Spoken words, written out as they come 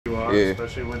are,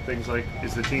 especially when things like,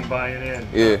 is the team buying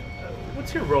in?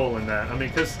 What's your role in that? I mean,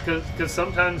 because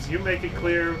sometimes you make it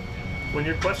clear when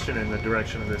you're questioning the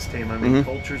direction of this team. I mean,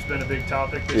 culture's been a big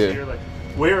topic this year. Like,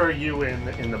 where are you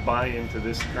in the buy-in to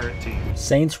this current team?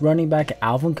 Saints running back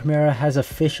Alvin Kamara has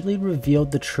officially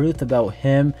revealed the truth about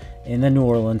him and the New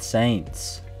Orleans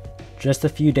Saints. Just a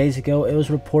few days ago, it was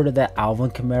reported that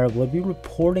Alvin Kamara would be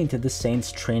reporting to the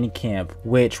Saints training camp,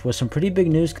 which was some pretty big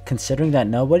news considering that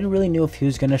nobody really knew if he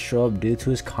was going to show up due to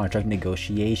his contract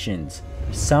negotiations.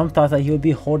 Some thought that he would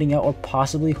be holding out or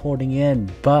possibly holding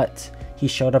in, but he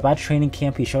showed up at training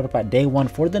camp, he showed up at day one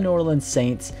for the New Orleans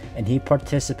Saints, and he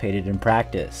participated in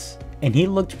practice. And he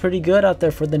looked pretty good out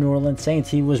there for the New Orleans Saints.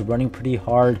 He was running pretty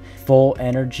hard, full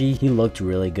energy, he looked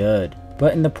really good.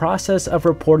 But in the process of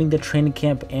reporting the training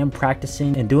camp and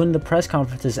practicing and doing the press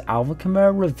conferences, Alvin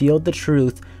Kamara revealed the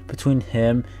truth between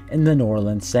him and the New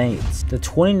Orleans Saints. The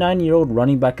 29-year-old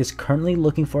running back is currently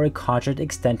looking for a contract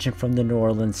extension from the New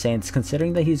Orleans Saints,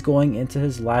 considering that he's going into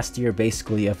his last year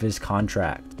basically of his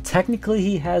contract. Technically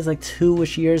he has like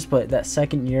 2-ish years, but that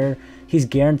second year he's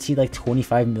guaranteed like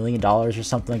 $25 million or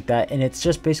something like that, and it's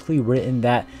just basically written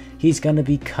that he's going to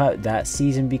be cut that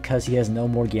season because he has no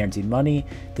more guaranteed money.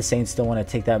 The Saints don't want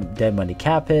to take that dead money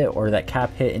cap hit or that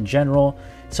cap hit in general.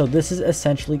 So this is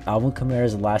essentially Alvin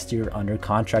Kamara's last year under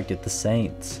contract with the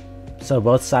Saints. So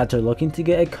both sides are looking to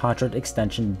get a contract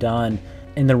extension done.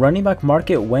 And the running back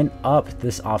market went up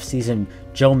this offseason.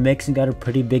 Joe Mixon got a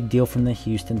pretty big deal from the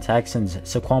Houston Texans.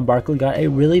 Saquon Barkley got a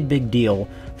really big deal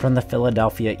from the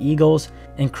Philadelphia Eagles.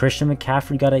 And Christian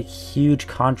McCaffrey got a huge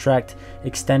contract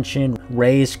extension,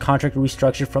 raise, contract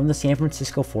restructure from the San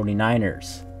Francisco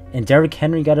 49ers. And Derrick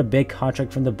Henry got a big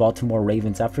contract from the Baltimore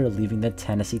Ravens after leaving the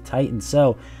Tennessee Titans.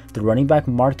 So the running back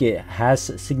market has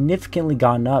significantly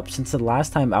gone up since the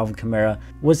last time Alvin Kamara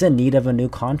was in need of a new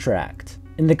contract.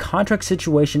 And the contract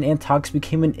situation and talks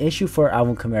became an issue for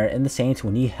Alvin Kamara and the Saints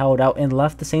when he held out and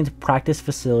left the Saints practice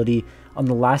facility on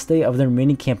the last day of their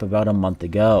minicamp about a month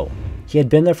ago. He had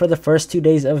been there for the first 2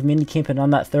 days of minicamp, and on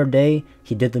that third day,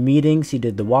 he did the meetings, he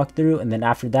did the walkthrough, and then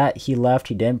after that, he left,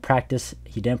 he didn't practice,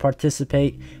 he didn't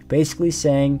participate, basically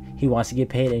saying he wants to get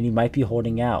paid and he might be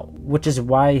holding out, which is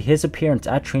why his appearance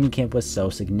at training camp was so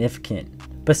significant.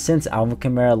 But since Alvin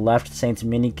Kamara left Saints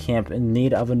minicamp in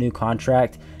need of a new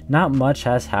contract, not much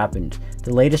has happened.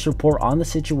 The latest report on the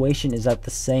situation is that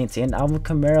the Saints and Alvin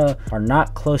Kamara are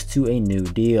not close to a new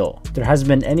deal. If there hasn't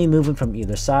been any movement from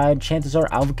either side, chances are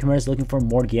Alvin Kamara is looking for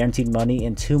more guaranteed money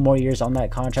and 2 more years on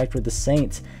that contract with the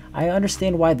Saints. I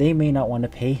understand why they may not want to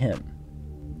pay him.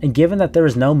 And given that there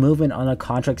is no movement on a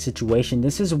contract situation,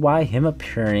 this is why him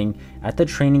appearing at the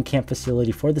training camp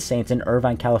facility for the Saints in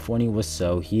Irvine, California was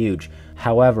so huge.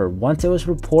 However, once it was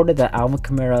reported that Alvin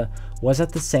Kamara was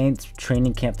at the Saints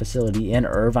training camp facility in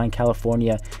Irvine,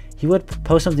 California, he would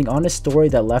post something on his story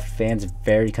that left fans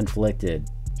very conflicted.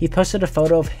 He posted a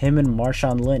photo of him and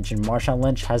Marshawn Lynch, and Marshawn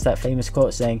Lynch has that famous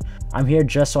quote saying, "I'm here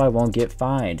just so I won't get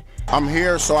fined." I'm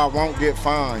here so I won't get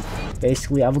fined.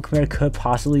 Basically, Alvin Kamara could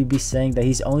possibly be saying that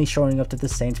he's only showing up to the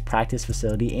Saints practice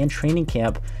facility and training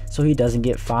camp so he doesn't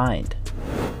get fined.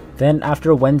 Then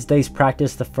after Wednesday's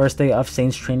practice, the first day of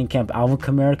Saints training camp, Alvin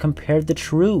Kamara compared the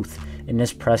truth in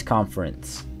his press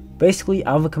conference. Basically,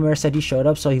 Alvin Kamara said he showed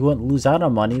up so he wouldn't lose out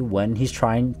on money when he's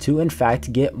trying to, in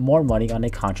fact, get more money on a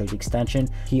contract extension.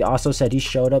 He also said he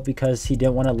showed up because he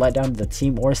didn't want to let down the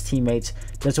team or his teammates,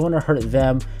 doesn't want to hurt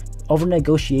them over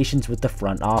negotiations with the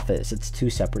front office. It's 2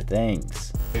 separate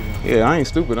things. Yeah, I ain't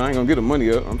stupid. I ain't gonna get the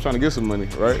money up. I'm trying to get some money,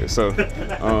 right? So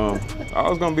I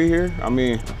was gonna be here. I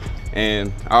mean,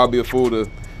 and I'll be a fool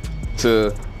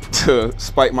to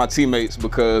spite my teammates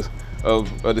because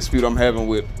of a dispute I'm having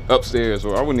with upstairs,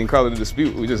 or I wouldn't even call it a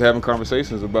dispute. We're just having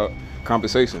conversations about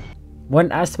compensation.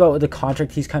 When asked about the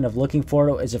contract he's kind of looking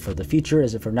for, is it for the future,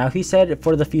 is it for now? He said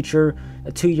for the future,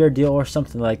 a 2-year deal or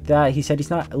something like that. He said he's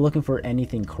not looking for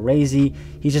anything crazy.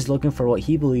 He's just looking for what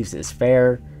he believes is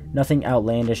fair, nothing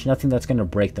outlandish, nothing that's going to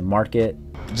break the market.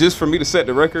 Just for me to set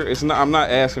the record, it's not. I'm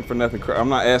not asking for nothing. I'm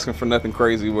not asking for nothing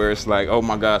crazy where it's like, oh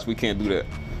my gosh, we can't do that.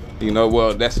 You know,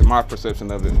 well, that's my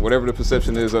perception of it. Whatever the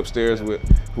perception is upstairs with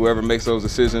whoever makes those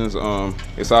decisions,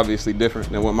 it's obviously different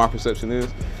than what my perception is.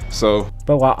 So,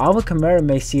 but while Alvin Kamara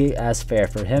may see it as fair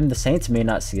for him, the Saints may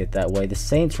not see it that way. The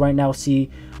Saints right now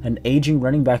see an aging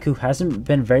running back who hasn't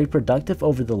been very productive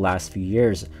over the last few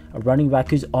years. A running back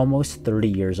who's almost 30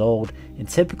 years old, and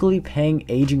typically paying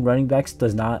aging running backs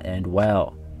does not end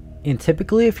well. And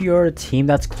typically if you're a team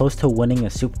that's close to winning a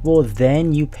Super Bowl,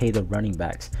 then you pay the running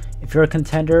backs. If you're a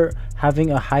contender,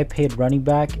 having a high paid running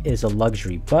back is a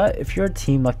luxury. But if you're a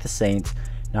team like the Saints,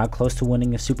 not close to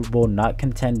winning a Super Bowl, not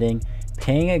contending,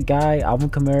 paying a guy, Alvin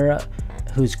Kamara,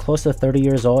 who's close to 30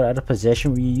 years old at a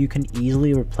position where you can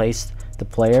easily replace the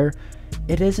player,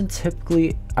 it isn't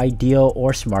typically ideal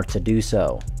or smart to do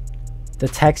so. The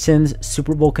Texans,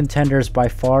 Super Bowl contenders by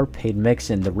far, paid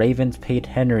Mixon. The Ravens paid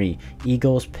Henry.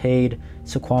 Eagles paid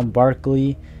Saquon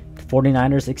Barkley. The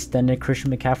 49ers extended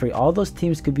Christian McCaffrey. All those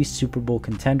teams could be Super Bowl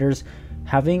contenders.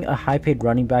 Having a high-paid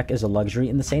running back is a luxury,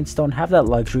 and the Saints don't have that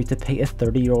luxury to pay a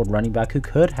 30-year-old running back who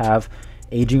could have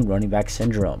aging running back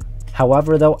syndrome.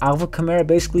 However, though, Alvin Kamara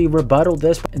basically rebutted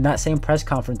this in that same press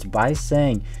conference by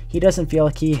saying he doesn't feel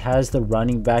like he has the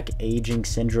running back aging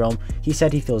syndrome. He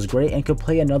said he feels great and could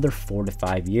play another 4 to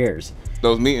 5 years.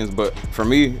 Those meetings, but for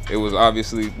me, it was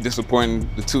obviously disappointing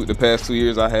the past 2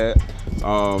 years I had.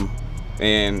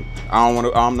 And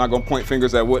I'm not gonna point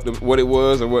fingers at what it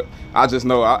was or what. I just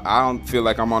know I don't feel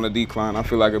like I'm on a decline. I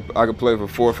feel like I could play for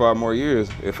 4 or 5 more years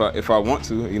if I want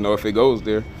to, if it goes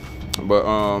there. But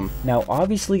now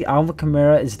obviously Alvin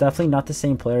Kamara is definitely not the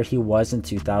same player he was in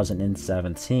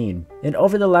 2017, and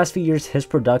over the last few years his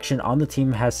production on the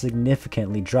team has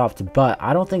significantly dropped, but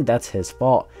I don't think that's his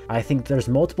fault. I think there's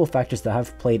multiple factors that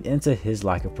have played into his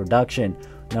lack of production.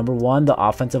 Number one, the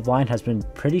offensive line has been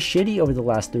pretty shitty over the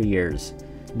last 3 years.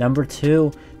 Number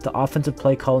two, the offensive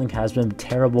play calling has been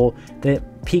terrible.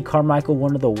 Pete Carmichael,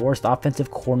 one of the worst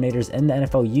offensive coordinators in the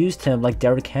NFL, used him like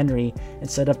Derrick Henry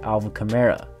instead of Alvin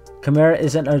Kamara. Kamara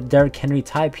isn't a Derrick Henry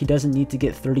type. He doesn't need to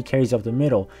get 30 carries up the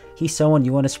middle. He's someone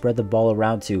you want to spread the ball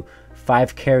around to.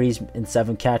 5 carries and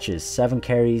 7 catches, 7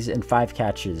 carries and 5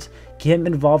 catches. Get him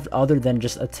involved other than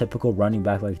just a typical running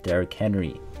back like Derrick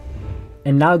Henry.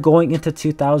 And now going into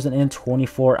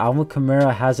 2024, Alvin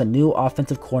Kamara has a new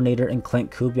offensive coordinator in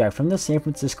Clint Kubiak from the San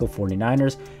Francisco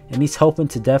 49ers, and he's hoping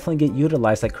to definitely get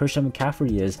utilized like Christian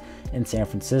McCaffrey is in San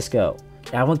Francisco.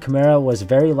 Alvin Kamara was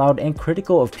very loud and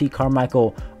critical of Pete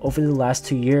Carmichael over the last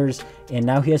 2 years, and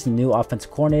now he has a new offensive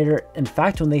coordinator. In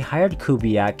fact, when they hired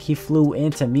Kubiak, he flew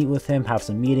in to meet with him, have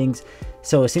some meetings,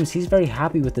 so it seems he's very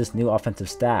happy with this new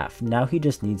offensive staff. Now he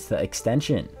just needs the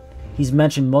extension. He's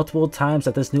mentioned multiple times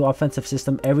that this new offensive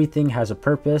system, everything has a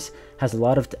purpose, has a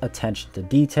lot of attention to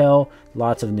detail,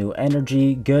 lots of new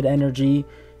energy, good energy,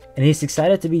 and he's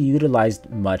excited to be utilized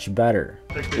much better.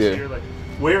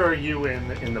 Where are you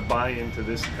in the buy-in to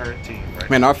this current team right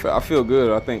Man, now? I feel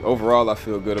good. I think overall I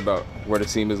feel good about where the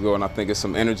team is going. I think it's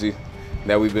some energy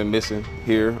that we've been missing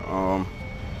here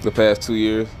the past 2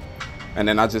 years. And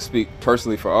then I just speak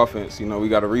personally for offense. We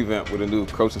got a revamp with a new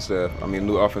coaching staff.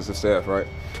 New offensive staff, right?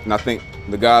 And I think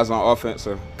the guys on offense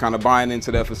are kind of buying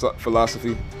into that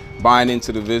philosophy, buying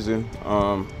into the vision.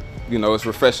 It's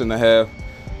refreshing to have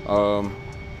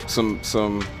some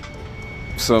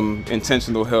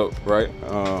intentional help, right?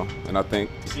 And I think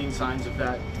seen signs of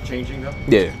that changing though.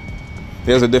 Yeah,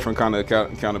 there's a different kind of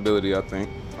accountability, I think.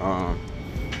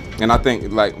 And I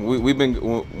think like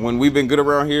when we've been good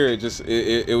around here,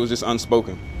 it was just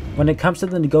unspoken. When it comes to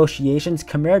the negotiations,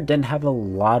 Kamara didn't have a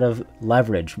lot of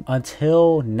leverage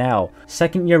until now.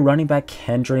 Second-year running back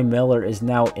Kendre Miller is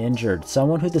now injured,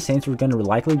 someone who the Saints were going to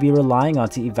likely be relying on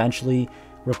to eventually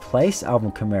replace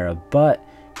Alvin Kamara. But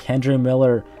Kendre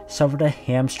Miller suffered a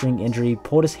hamstring injury,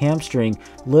 pulled his hamstring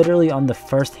literally on the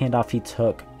first handoff he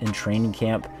took in training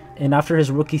camp. And after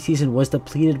his rookie season was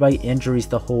depleted by injuries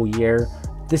the whole year,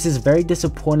 this is very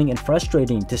disappointing and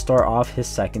frustrating to start off his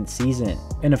second season.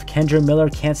 And if Kendre Miller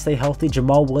can't stay healthy,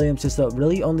 Jamal Williams is the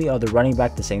really only other running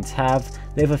back the Saints have.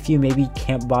 They have a few maybe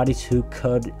camp bodies who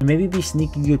could maybe be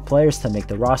sneaky good players to make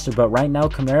the roster, but right now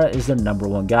Kamara is their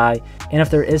 #1 guy. And if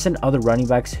there isn't other running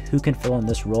backs who can fill in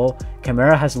this role,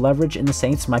 Kamara has leverage and the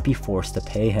Saints might be forced to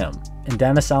pay him. And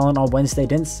Dennis Allen on Wednesday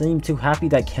didn't seem too happy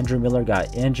that Kendre Miller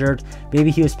got injured.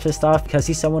 Maybe he was pissed off because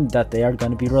he's someone that they are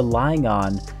going to be relying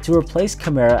on to replace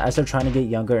Kamara as they're trying to get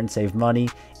younger and save money,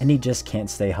 and he just can't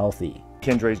stay healthy.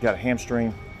 Kendre's got a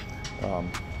hamstring.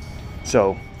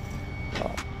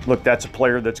 Look, that's a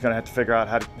player that's going to have to figure out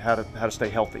how to stay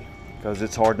healthy, because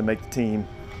it's hard to make the team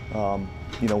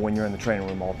when you're in the training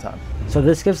room all the time. So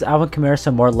this gives Alvin Kamara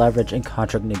some more leverage in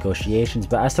contract negotiations,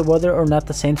 but as to whether or not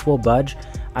the Saints will budge,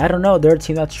 I don't know. They're a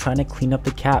team that's trying to clean up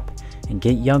the cap and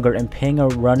get younger, and paying a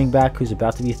running back who's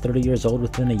about to be 30 years old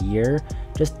within a year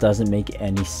just doesn't make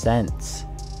any sense.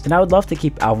 And I would love to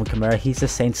keep Alvin Kamara. He's a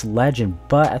Saints legend,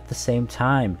 but at the same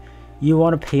time, you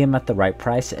want to pay him at the right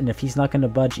price, and if he's not going to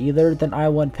budge either, then I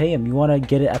wouldn't pay him. You want to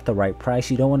get it at the right price.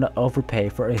 You don't want to overpay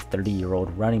for a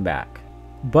 30-year-old running back.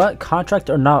 But contract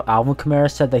or not, Alvin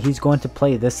Kamara said that he's going to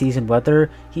play this season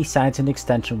whether he signs an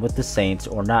extension with the Saints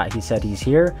or not. He said he's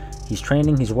here, he's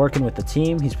training, he's working with the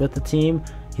team, he's with the team,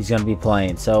 he's going to be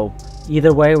playing. So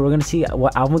Either way, we're going to see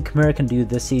what Alvin Kamara can do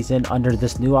this season under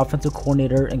this new offensive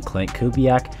coordinator and Clint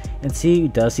Kubiak, and see,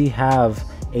 does he have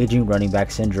aging running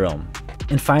back syndrome.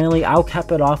 And finally, I'll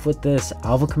cap it off with this.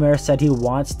 Alvin Kamara said he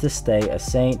wants to stay a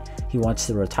Saint. He wants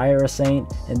to retire a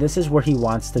Saint, and this is where he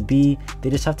wants to be. They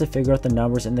just have to figure out the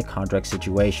numbers in the contract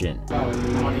situation.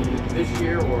 Money this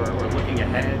year or looking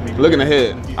ahead? Maybe looking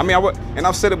ahead. I mean, and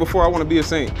I've said it before, I want to be a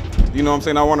Saint. You know what I'm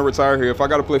saying? I want to retire here. If I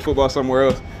got to play football somewhere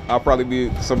else, I'll probably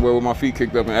be somewhere with my feet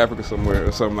kicked up in Africa somewhere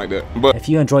or something like that. But if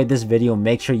you enjoyed this video,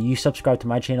 make sure you subscribe to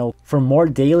my channel for more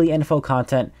daily NFL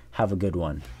content. Have a good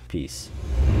one. Peace.